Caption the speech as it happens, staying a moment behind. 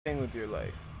thing with your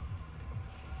life?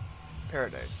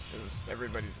 Paradise, because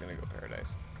everybody's gonna go paradise.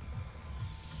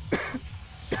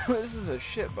 This is a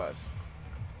shit bus.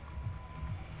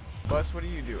 Bus, what are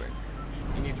you doing?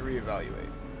 You need to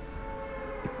reevaluate.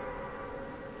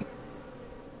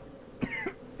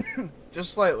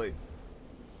 Just slightly.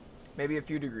 Maybe a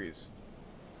few degrees.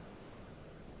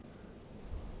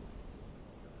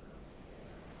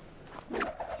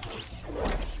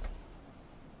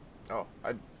 Oh,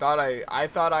 I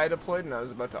thought I deployed and I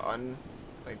was about to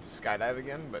to skydive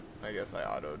again, but I guess I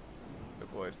auto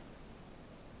deployed.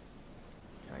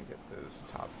 Can I get this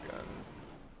top gun?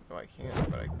 No, I can't,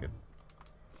 but I can get.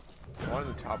 I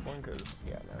wanted the top one because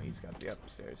yeah, now he's got the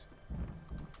upstairs.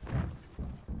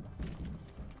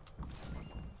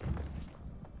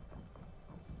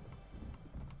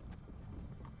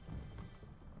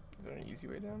 Is there an easy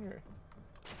way down here?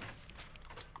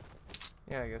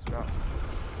 Yeah, I guess not.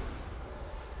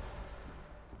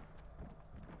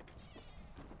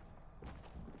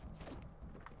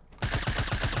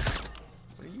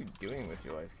 What are you doing with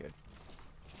your life, kid?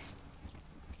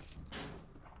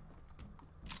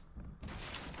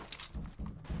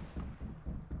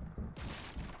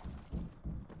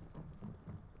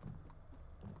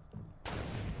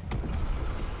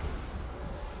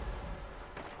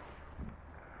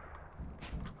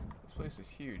 This place is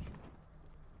huge.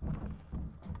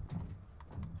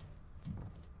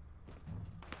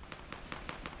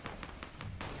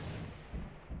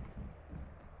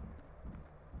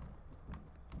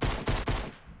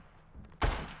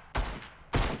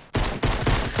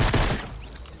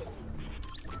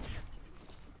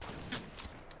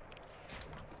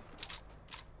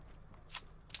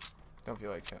 Don't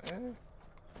feel like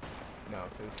no,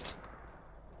 because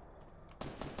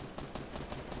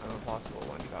I'm a possible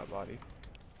one-shot body.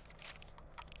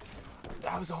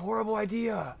 That was a horrible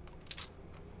idea.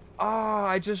 Ah,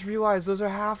 I just realized those are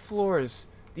half floors.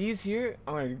 These here,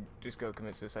 I'm gonna just go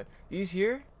commit suicide. These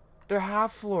here, they're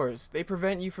half floors. They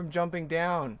prevent you from jumping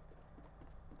down.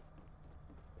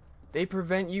 They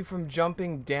prevent you from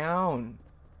jumping down.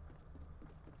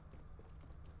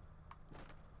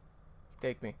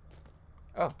 Take me.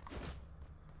 Oh.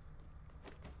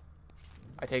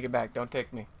 I take it back. Don't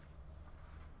take me.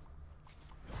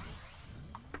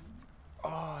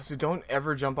 Oh, so don't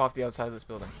ever jump off the outside of this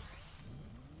building.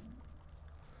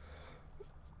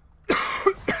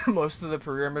 Most of the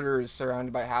perimeter is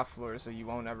surrounded by half floors, so you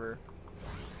won't ever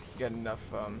get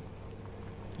enough,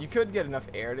 you could get enough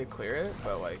air to clear it,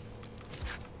 but like,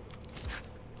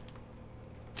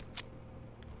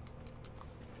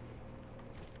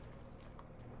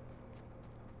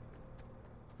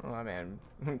 oh, my man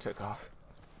took off.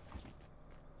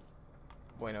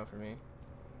 Bueno for me.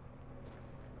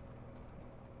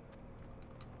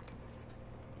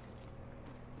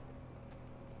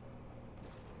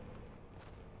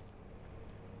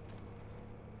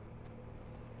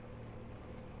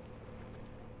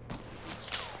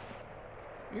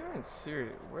 You aren't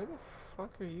serious. Where the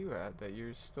fuck are you at that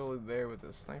you're still there with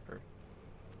a sniper?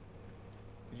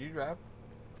 Did you drop?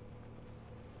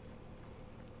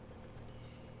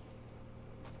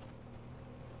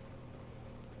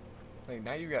 Like,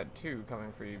 now you got two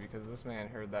coming for you because this man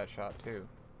heard that shot too.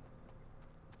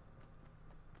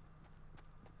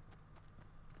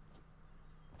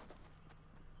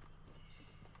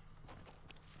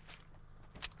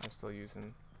 I'm still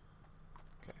using.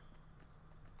 Okay.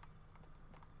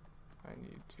 I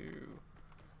need to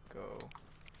go.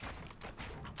 I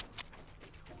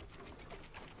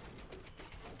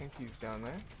think he's down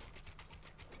there.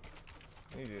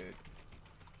 I need to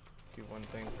do one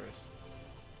thing first.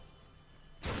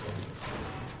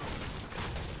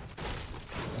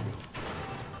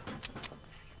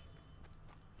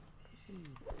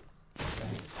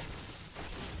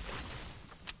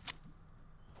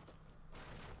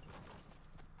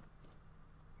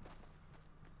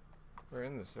 We're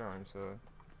in the storm, so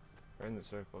we're in the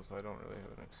circle, so I don't really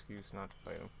have an excuse not to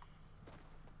fight him.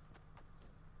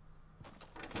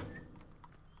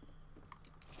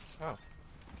 Oh,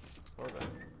 or that.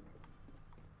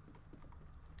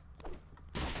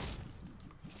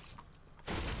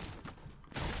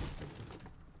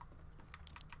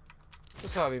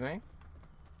 What's up, man?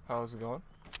 How's it going?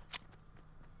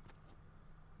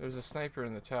 There's a sniper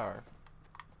in the tower.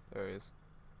 There he is.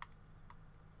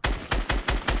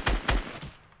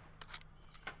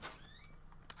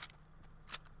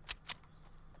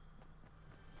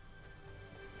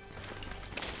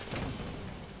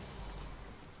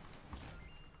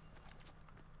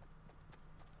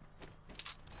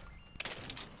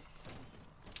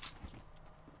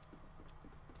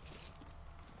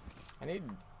 I need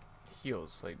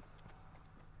heals, like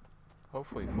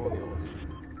Hopefully full heals.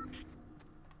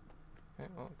 Okay,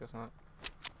 well, guess not.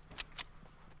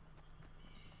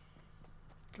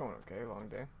 Going okay, long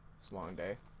day. It's a long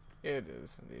day. It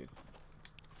is, indeed.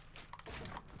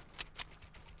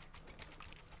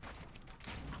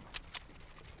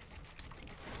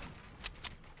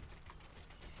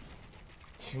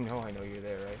 You know I know you're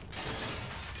there, right?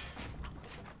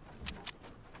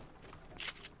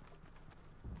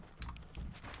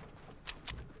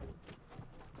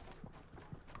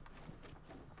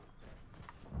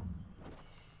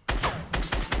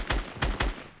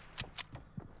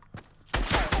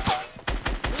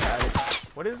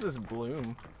 What is this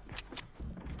bloom?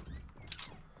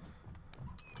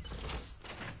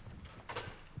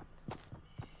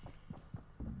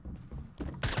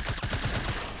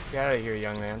 Get out of here,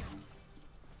 young man.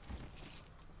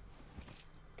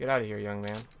 Get out of here, young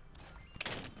man.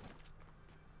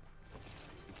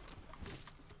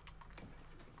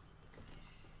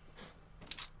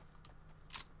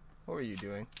 What were you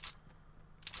doing?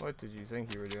 What did you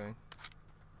think you were doing?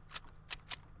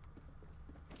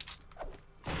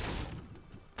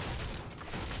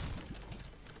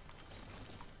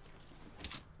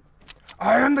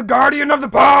 I am the guardian of the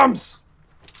palms!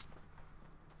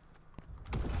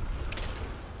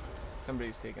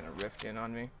 Somebody's taking a rift in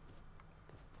on me.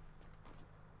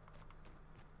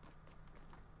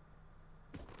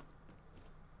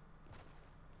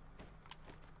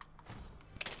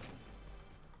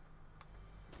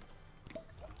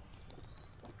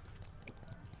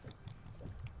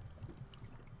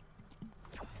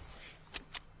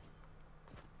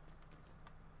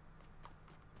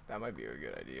 That might be a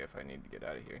good idea if I need to get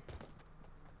out of here.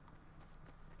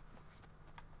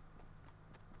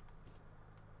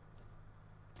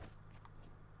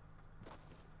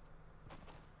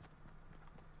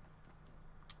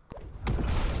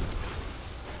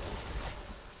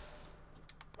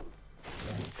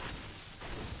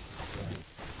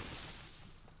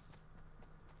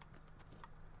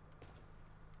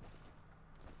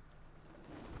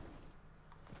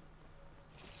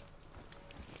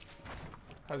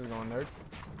 How's it going, nerd?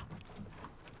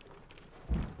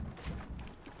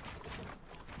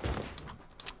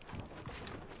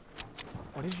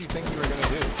 What did you think you were gonna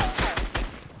do?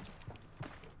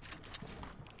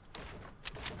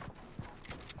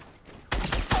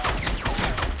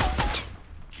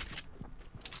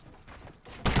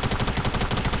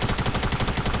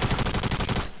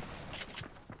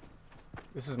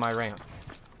 This is my ramp.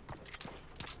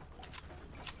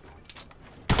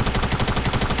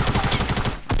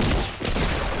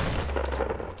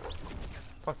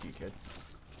 Fuck you, kid.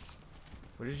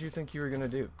 What did you think you were gonna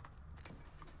do?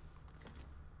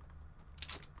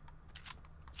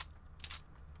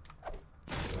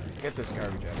 Get this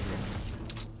garbage out of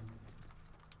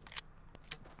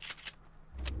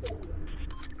here.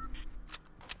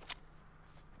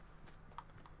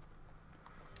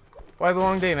 Why the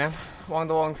long day, man? Why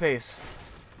the long face?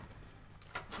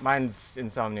 Mine's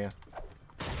insomnia.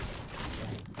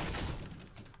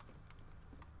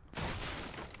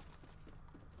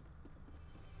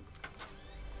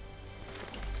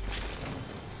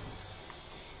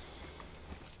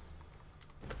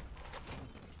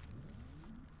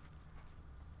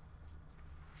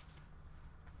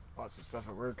 Lots of stuff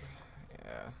at work.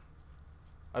 Yeah.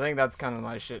 I think that's kind of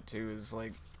my shit too, is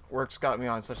like, work's got me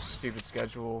on such a stupid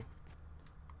schedule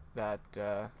that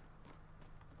I'm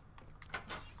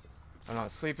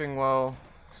not sleeping well.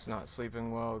 It's not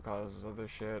sleeping well causes other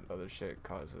shit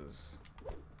causes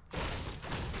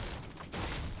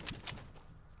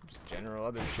just general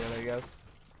other shit, I guess.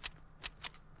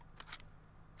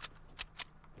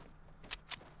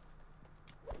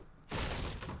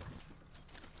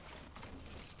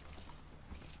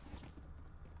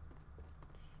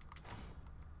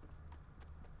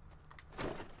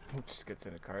 Just gets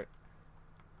in a cart.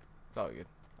 It's all good.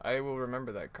 I will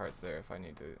remember that cart's there if I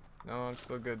need to. No, I'm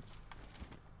still good.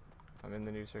 I'm in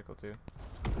the new circle too.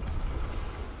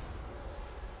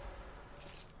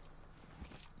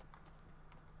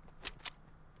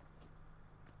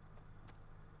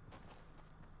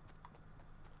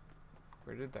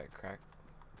 Where did that crack?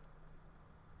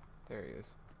 There he is.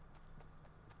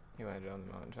 He landed on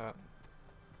the mountaintop.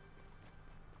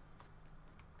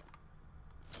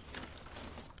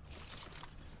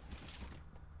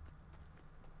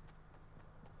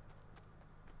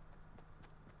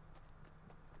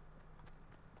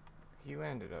 He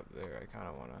landed up there. I kind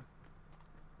of want to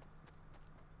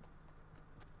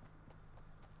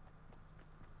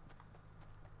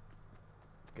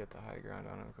get the high ground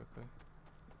on him quickly.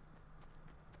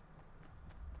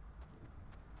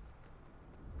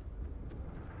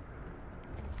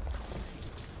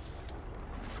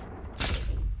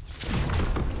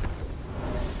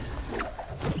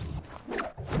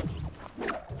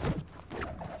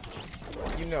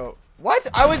 know. What?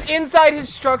 I was inside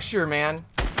his structure, man.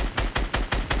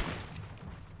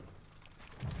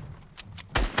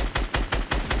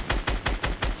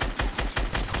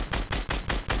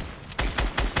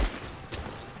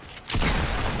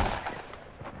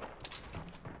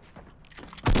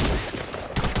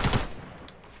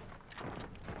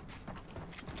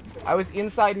 I was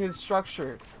inside his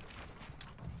structure.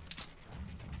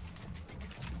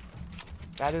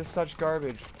 That is such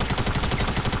garbage.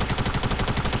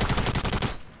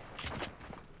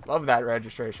 Love that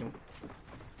registration.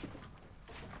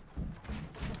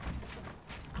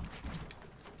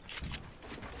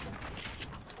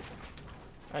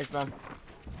 Thanks, man.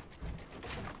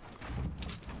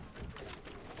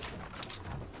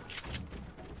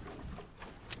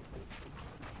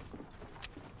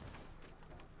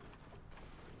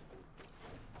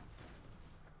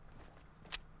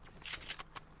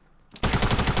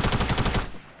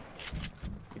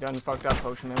 You done fucked up,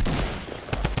 Potion Man.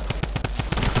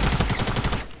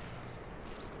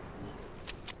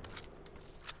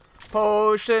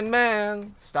 Potion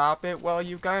Man, stop it while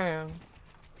you can.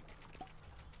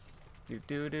 Do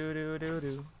do do do do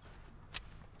do.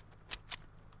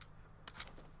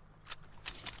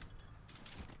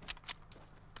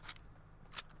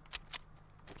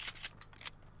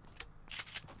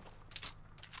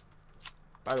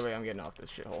 By the way, I'm getting off this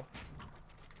shithole.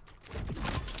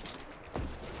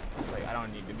 Like, I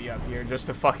don't need to be up here just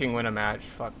to fucking win a match.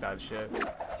 Fuck that shit.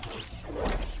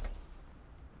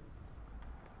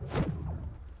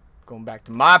 Going back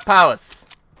to my palace.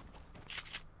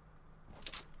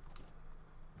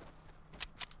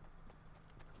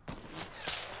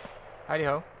 Howdy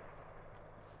ho.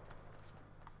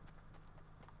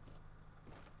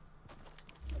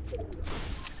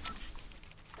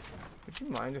 Would you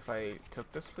mind if I took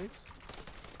this, please?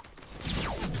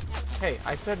 Hey,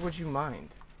 I said would you mind?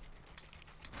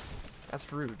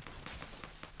 That's rude.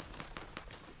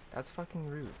 That's fucking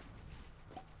rude.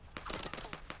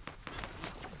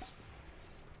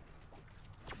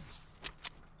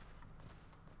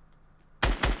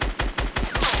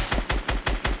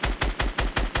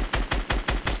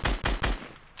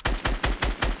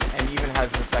 And even has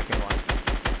the second one.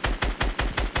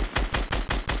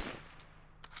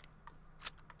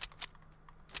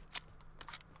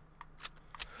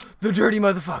 The dirty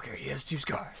motherfucker, he has 2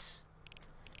 scars.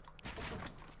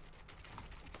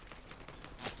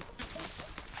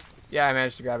 Yeah, I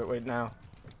managed to grab it. Wait, now.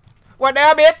 What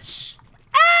now, bitch?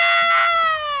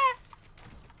 Ah!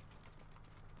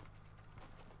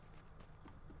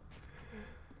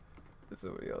 There's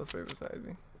somebody else right beside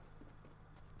me.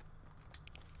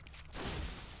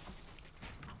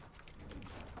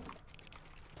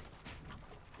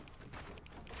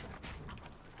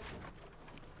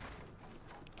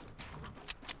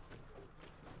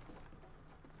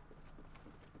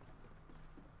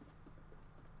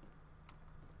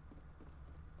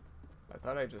 I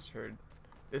thought I just heard.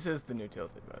 This is the new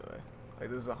Tilted, by the way.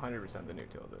 Like, this is 100% the new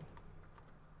Tilted.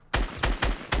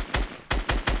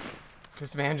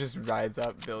 This man just rides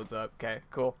up, builds up. Okay,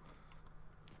 cool.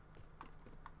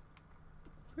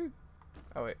 Whew.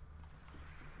 Oh, wait.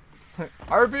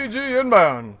 RPG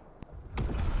inbound!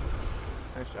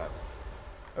 Nice shot.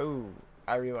 Oh,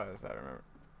 I realized that.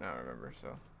 Now I remember, so.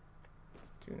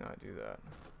 Do not do that.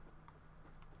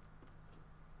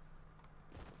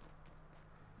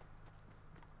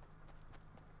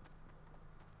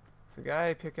 The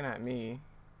guy picking at me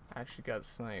actually got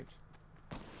sniped.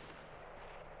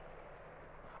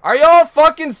 Are y'all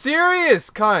fucking serious,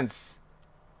 cunts?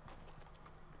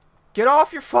 Get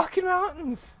off your fucking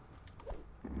mountains.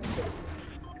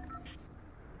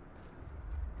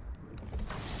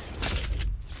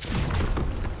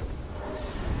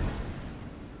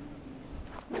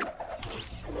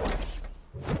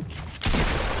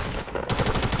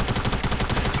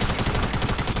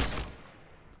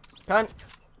 Cunt.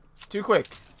 Too quick.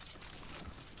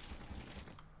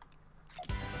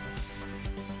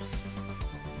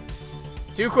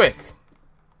 Too quick.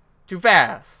 Too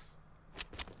fast.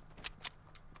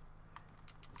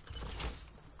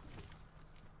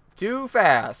 Too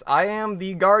fast. I am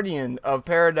the guardian of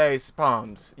Paradise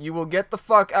Palms. You will get the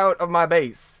fuck out of my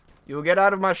base. You will get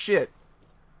out of my shit.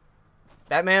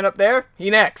 That man up there, he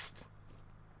next.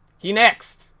 He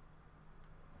next.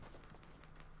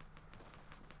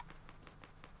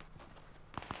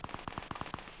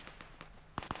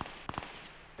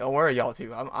 Don't worry, y'all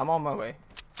two. I'm on my way.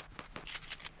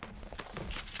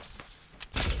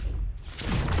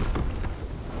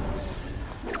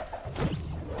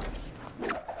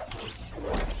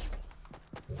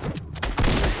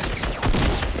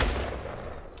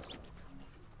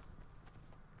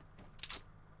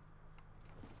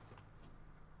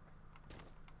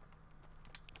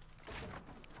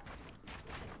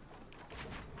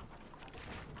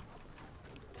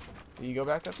 Did you go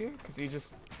back up here? Because he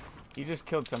just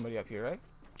killed somebody up here, right?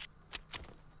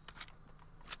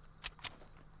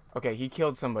 Okay, he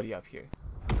killed somebody up here.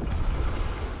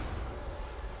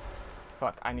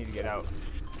 Fuck, I need to get out.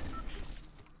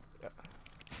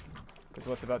 Because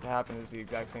what's about to happen is the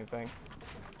exact same thing.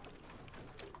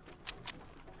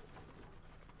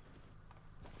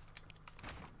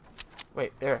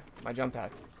 Wait, there, my jump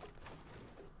pad.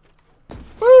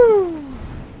 Woo!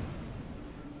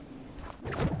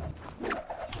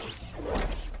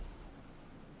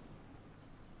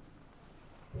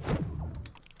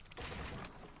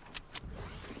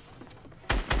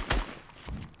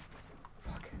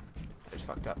 Fuck. I just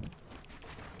fucked up.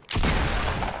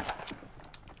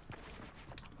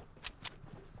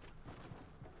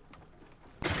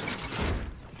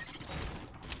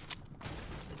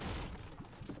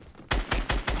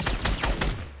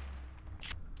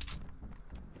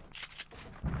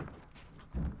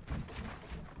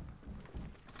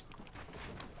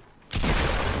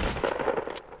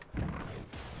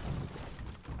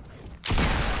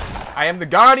 I am the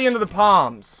guardian of the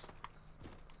palms.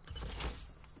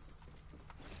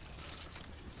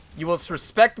 You will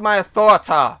respect my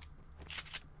authority.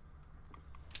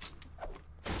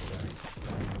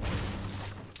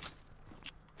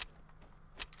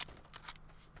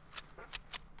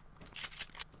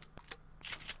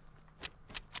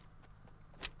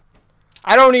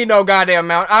 I don't need no goddamn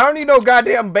mount. I don't need no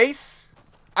goddamn base.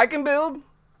 I can build.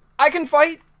 I can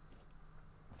fight.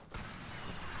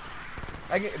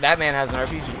 That man has an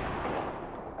RPG.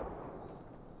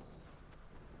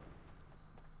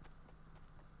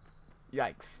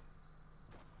 Yikes.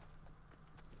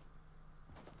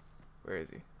 Where is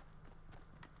he?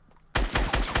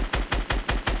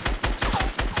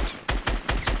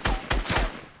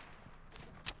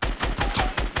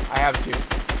 I have two.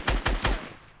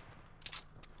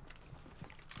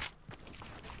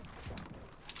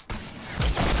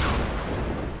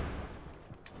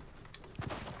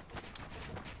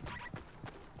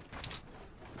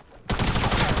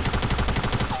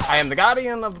 I am the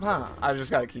guardian of the palm. I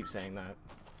just gotta keep saying that.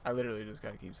 I literally just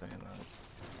gotta keep saying that.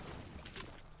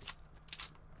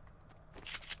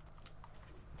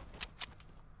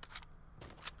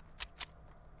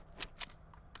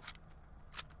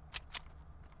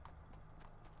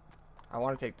 I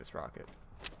want to take this rocket.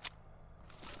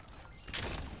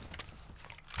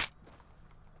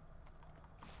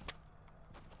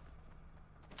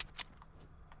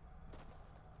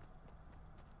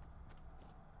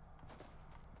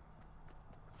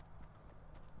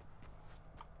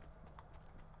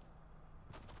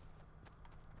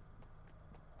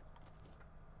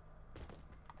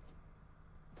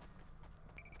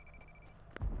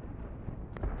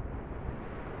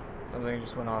 Something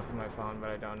just went off in my phone, but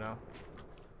I don't know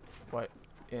what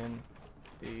in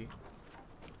the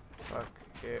fuck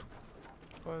it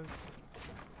was.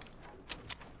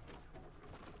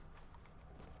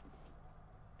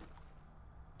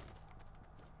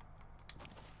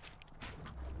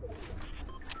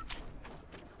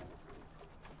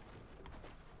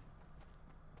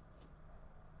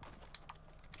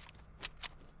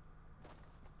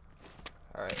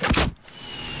 All right.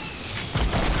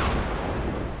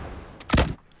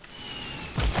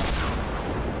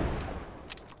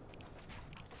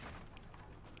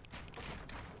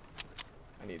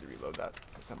 I need to reload that.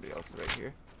 Somebody else is right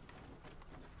here.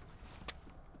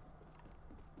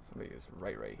 Somebody is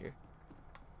right here.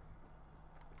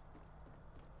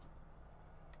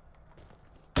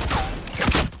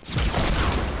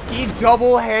 He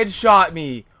double headshot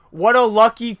me. What a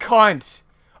lucky cunt.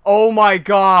 Oh my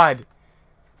god.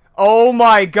 Oh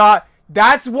my god.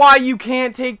 That's why you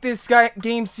can't take this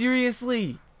game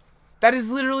seriously. That is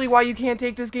literally why you can't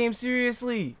take this game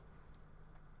seriously.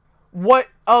 What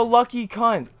a lucky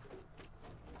cunt.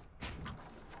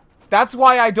 That's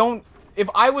why I don't... If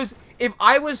I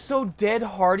was so dead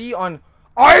hardy on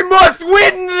I must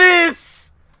win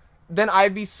this, then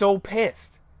I'd be so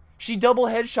pissed. She double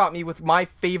headshot me with my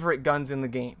favorite guns in the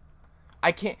game.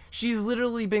 I can't... She's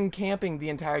literally been camping the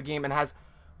entire game and has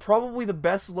probably the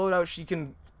best loadout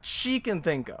she can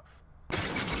think of.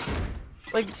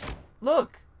 Like,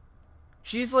 look.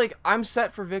 She's like, I'm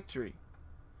set for victory.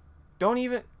 Don't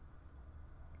even...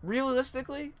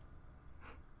 Realistically?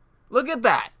 Look at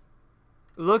that.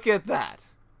 Look at that.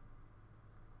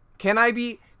 Can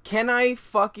I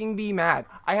fucking be mad?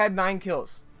 I had 9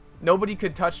 kills. Nobody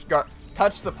could touch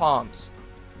the palms.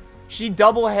 She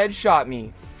double headshot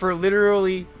me for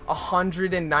literally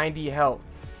 190 health.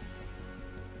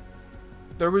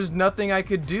 There was nothing I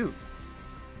could do.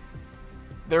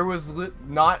 There was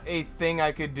not a thing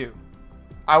I could do.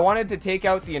 I wanted to take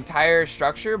out the entire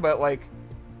structure, but like,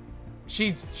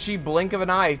 she blink of an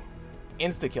eye,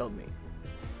 insta-killed me.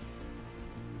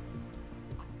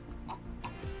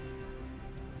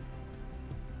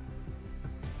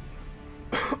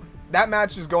 That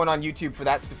match is going on YouTube for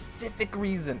that specific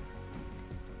reason.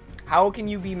 How can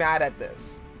you be mad at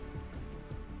this?